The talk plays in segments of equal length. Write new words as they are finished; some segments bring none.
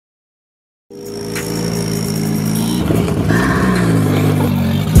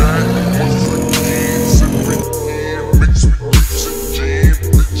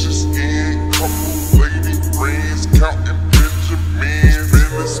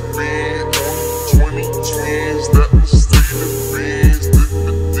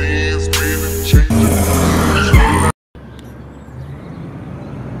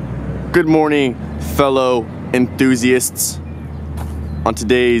Good morning, fellow enthusiasts. On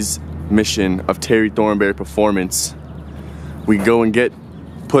today's mission of Terry Thornberry Performance, we go and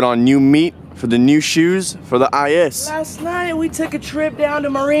put on new meat for the new shoes for the IS. Last night we took a trip down to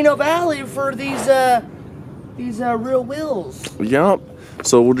Moreno Valley for these real wheels. Yup.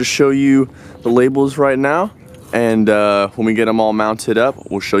 So we'll just show you the labels right now, and when we get them all mounted up,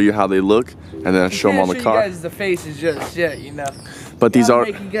 we'll show you how they look, and then I'll show them on the car. You guys the faces just yet, you know. But these are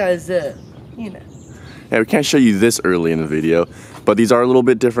make you guys, you know. Yeah, we can't show you this early in the video, but these are a little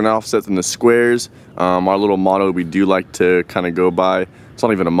bit different offsets than the squares. Our little motto we do like to kind of go by, it's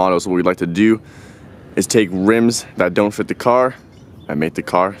not even a motto, so what we like to do is take rims that don't fit the car and make the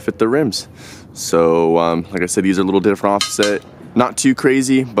car fit the rims. So like I said, these are a little different offset, not too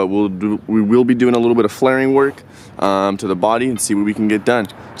crazy, but we will be doing a little bit of flaring work to the body and see what we can get done.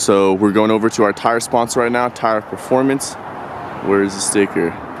 So we're going over to our tire sponsor right now, Tire Performance. Where's the sticker?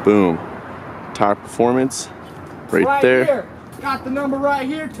 Boom. Tire Performance, right there. Here. Got the number right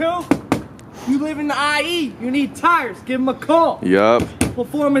here too. You live in the IE, you need tires, give them a call. Yup.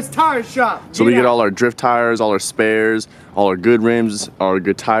 Performance Tire Shop. So we get all our drift tires, all our spares, all our good rims, our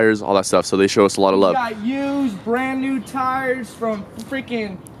good tires, all that stuff. So they show us a lot of love. We got used, brand new tires from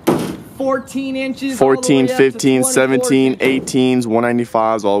freaking 14 inches. 14, 15, 17, 18s,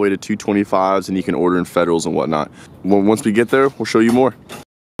 195s, all the way to 225s, and you can order in Federals and whatnot. Once we get there, we'll show you more.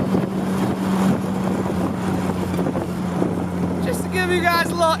 Just to give you guys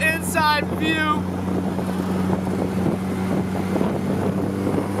a little inside view.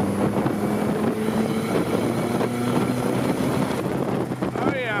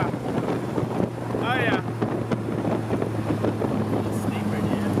 Oh yeah. Oh yeah.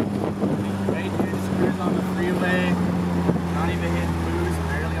 On the freeway, not even hitting boost,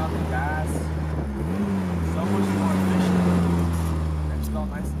 barely on the gas. So much more efficient. It's felt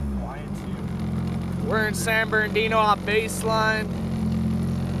nice and quiet too. We're in San Bernardino on baseline,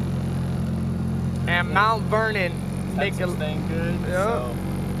 and Mount Vernon. Texas thing good. Yep. So,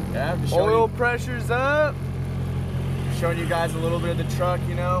 yeah, just oil pressure's up. Showing you guys a little bit of the truck.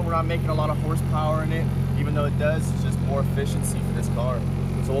 You know, we're not making a lot of horsepower in it, even though it does. It's just more efficiency for this car.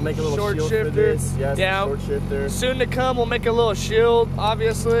 So we'll make a little short shield shifter for this. Yes, yeah, short shifter. Soon to come, we'll make a little shield,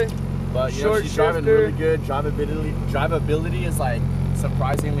 obviously. But you know, she's driving really good. Drivability is like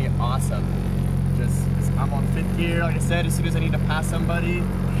surprisingly awesome. Just I'm on 5th gear, like I said. As soon as I need to pass somebody,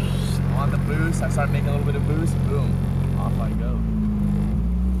 on the boost, I start making a little bit of boost. Boom, off I go.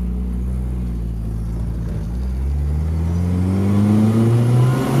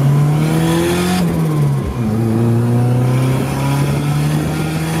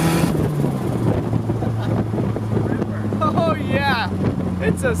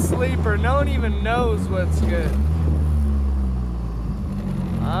 It's a sleeper. No one even knows what's good.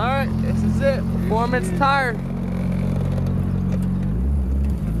 Alright, this is it. Performance tire.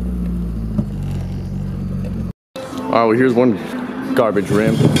 Alright, well here's one garbage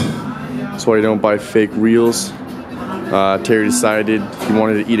rim. That's why you don't buy fake reels. Terry decided he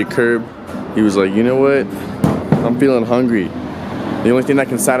wanted to eat a curb. He was like, you know what? I'm feeling hungry. The only thing that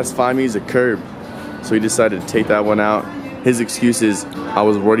can satisfy me is a curb. So he decided to take that one out. His excuse is, I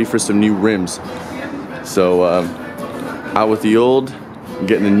was ready for some new rims. So, out with the old,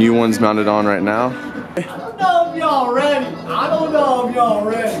 getting the new ones mounted on right now. I don't know if y'all ready. I don't know if y'all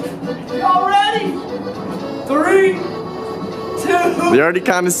ready. Y'all ready? 3, 2. They already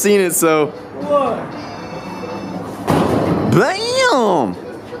kind of seen it, so. 1. Bam!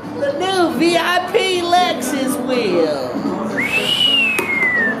 The new VIP Lexus wheels.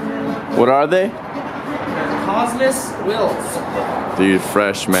 What are they? Cosmos wheels. Dude,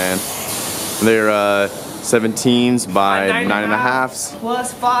 fresh, man. They're 17s by 9.5s.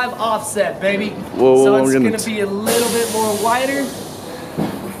 Plus 5 offset, baby. Whoa, so it's gonna be a little bit more wider.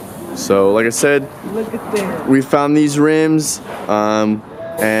 So, like I said, look at there. We found these rims, and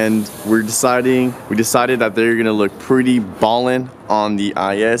we decided that they're gonna look pretty ballin' on the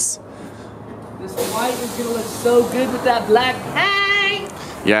IS. This white is gonna look so good with that black paint.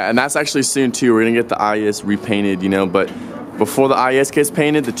 Yeah, and that's actually soon too. We're gonna get the IS repainted, you know, but before the IS gets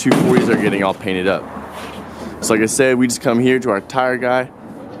painted, the 240s are getting all painted up. So like I said, we just come here to our tire guy,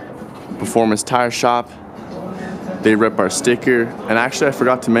 Performance Tire Shop. They rep our sticker, and actually I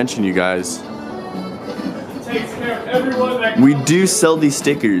forgot to mention, you guys, we do sell these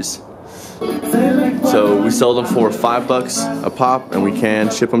stickers. So we sell them for $5 a pop, and we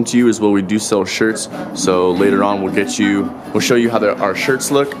can ship them to you as well. We do sell shirts, so later on we'll show you how our shirts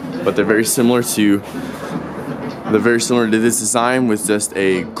look, but they're very similar to this design with just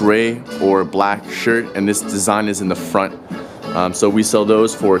a gray or black shirt, and this design is in the front. So we sell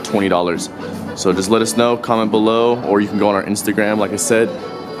those for $20. So just let us know, comment below, or you can go on our Instagram, like I said,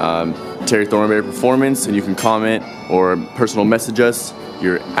 Terry Thornberry Performance, and you can comment or personal message us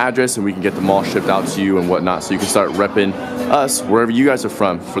your address, and we can get them all shipped out to you and whatnot, so you can start repping us wherever you guys are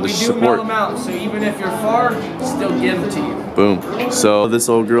from for the support. We do mail them out, so even if you're far, still give them to you. Boom. So this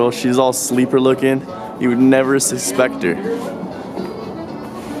old girl, she's all sleeper looking. You would never suspect her.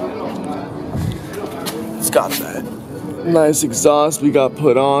 It's got that nice exhaust we got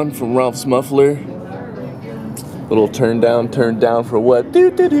put on from Ralph's muffler. Little turn down for what?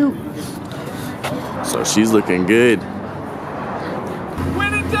 Doo doo doo. So she's looking good.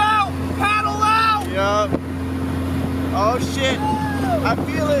 When in doubt, paddle out! Yup. Oh shit, I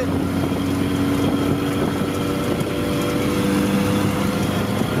feel it.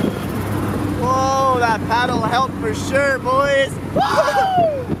 Whoa, that paddle helped for sure, boys.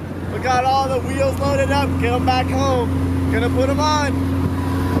 Woo! We got all the wheels loaded up, get them back home. Gonna put them on.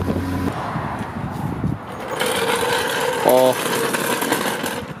 Oh,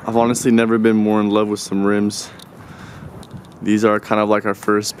 I've honestly never been more in love with some rims. These are kind of like our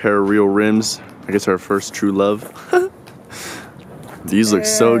first pair of real rims. I guess our first true love. These look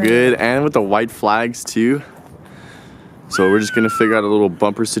so good, and with the white flags too. So we're just gonna figure out a little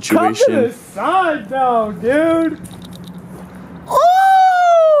bumper situation. Come to the side though, dude.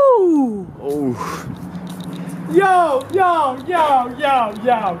 Oh! Oh! Yo!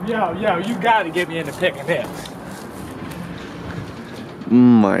 You gotta get me into picking this.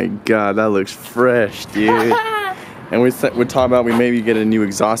 My God, that looks fresh, dude. And we're talking about we maybe get a new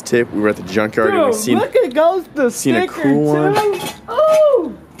exhaust tip. We were at the junkyard, and we seen look, it goes the seen a sticker cool one. too.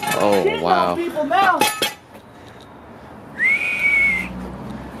 Oh! Oh wow! People now.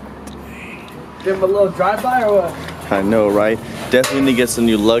 Give them a little drive-by or what? I know, right? Definitely need to get some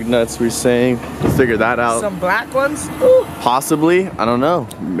new lug nuts. We're saying we'll figure that out. Some black ones? Ooh. Possibly. I don't know.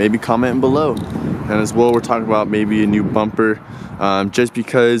 Maybe comment below. And as well, we're talking about maybe a new bumper. Just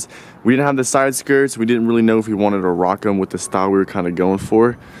because we didn't have the side skirts, we didn't really know if we wanted to rock them with the style we were kind of going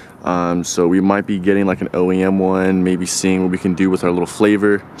for. So we might be getting like an OEM one, maybe seeing what we can do with our little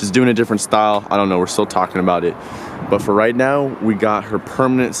flavor. Just doing a different style. I don't know, we're still talking about it. But for right now, we got her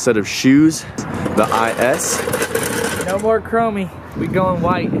permanent set of shoes, the IS. No more chromey, we going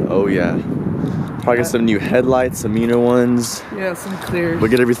white. Oh yeah. Probably get some new headlights, some meaner ones. Yeah, some clears. We'll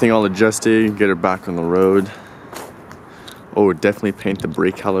get everything all adjusted, get her back on the road. Oh, definitely paint the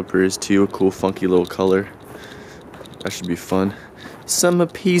brake calipers too, a cool funky little color. That should be fun. Some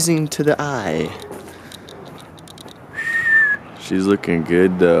appeasing to the eye. She's looking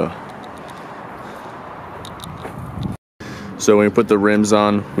good though. So when we put the rims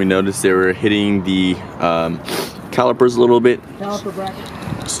on, we noticed they were hitting the calipers a little bit. Caliper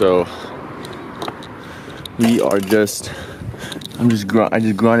bracket. So we are just, I just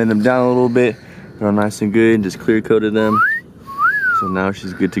grinded them down a little bit. They're nice and good, just clear coated them. So now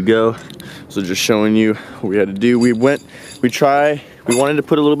she's good to go. So just showing you what we had to do. We wanted to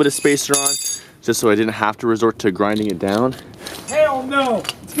put a little bit of spacer on just so I didn't have to resort to grinding it down. Hell no,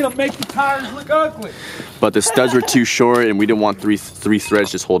 it's gonna make the tires look ugly. But the studs were too short and we didn't want three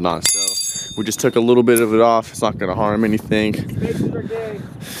threads just holding on. So we just took a little bit of it off. It's not gonna harm anything.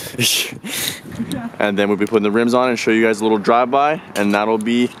 And then we'll be putting the rims on and show you guys a little drive-by, and that'll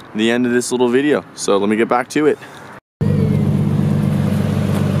be the end of this little video. So let me get back to it.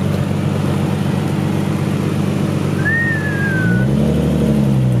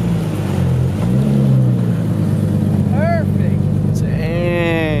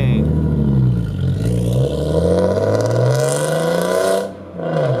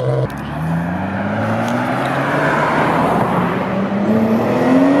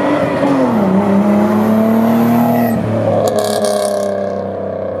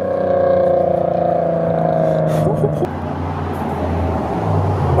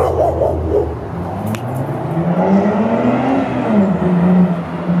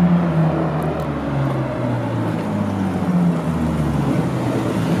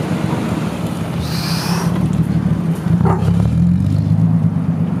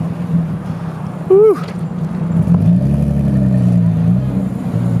 Whew.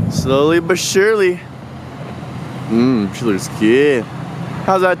 Slowly but surely. She looks good.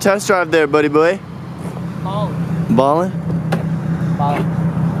 How's that test drive there, buddy boy? Ballin'. Ballin'?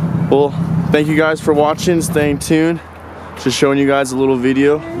 Ballin'. Well, thank you guys for watching, staying tuned. Just showing you guys a little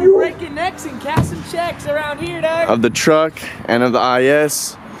video. You're breaking necks and cashing checks around here, dog. Of the truck and of the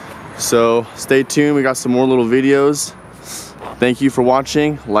IS. So stay tuned, we got some more little videos. Thank you for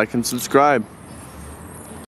watching, like and subscribe.